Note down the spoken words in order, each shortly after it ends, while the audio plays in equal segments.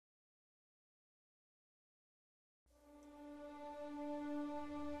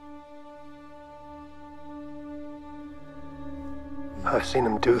I've seen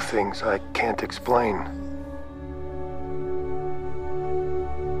him do things I can't explain.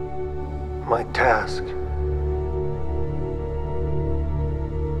 My task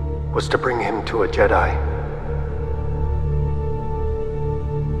was to bring him to a Jedi.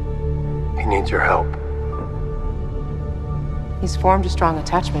 He needs your help. He's formed a strong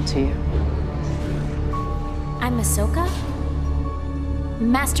attachment to you. I'm Ahsoka?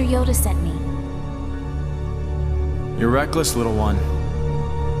 Master Yoda sent me. You're reckless, little one.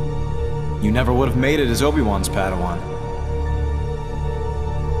 You never would have made it as Obi-Wan's Padawan.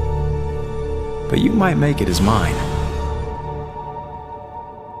 But you might make it as mine.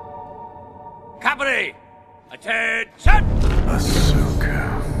 Company! Attention!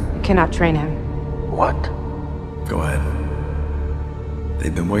 Ahsoka. You cannot train him. What? Go ahead.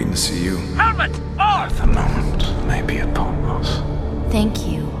 They've been waiting to see you. Helmet on! The moment may be upon us. Thank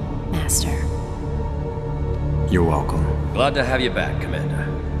you, Master. You're welcome. Glad to have you back, Commander.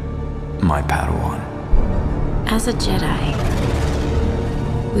 My Padawan. As a Jedi,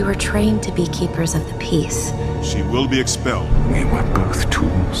 we were trained to be keepers of the peace. She will be expelled We were both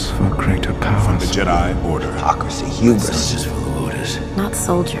tools for greater powers. from the Jedi Order. Hypocrisy, hubris. Just full of orders. Not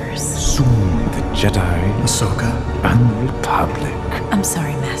soldiers. Soon the Jedi Ahsoka, and the Republic. I'm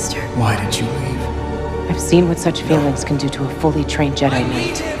sorry, Master. why did you leave? I've seen what such feelings can do to a fully trained Jedi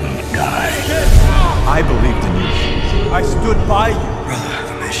Knight. will die. I believed in you. I stood by you. Brother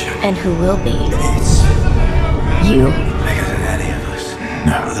of a mission. And who will be? It's You. bigger than any of us.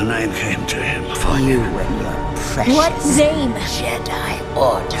 No. The name came to him. For you and your precious What name? Jedi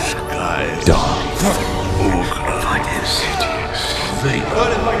Order. Skies. Dark. Order. Find him. Sidious.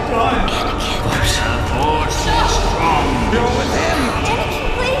 Fate. Force is strong. You're with him.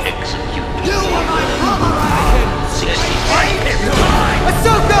 Execute. You are my brother.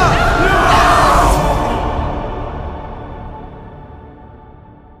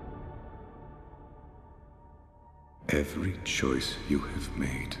 Every choice you have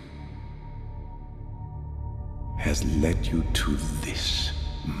made has led you to this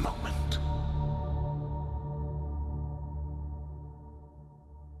moment.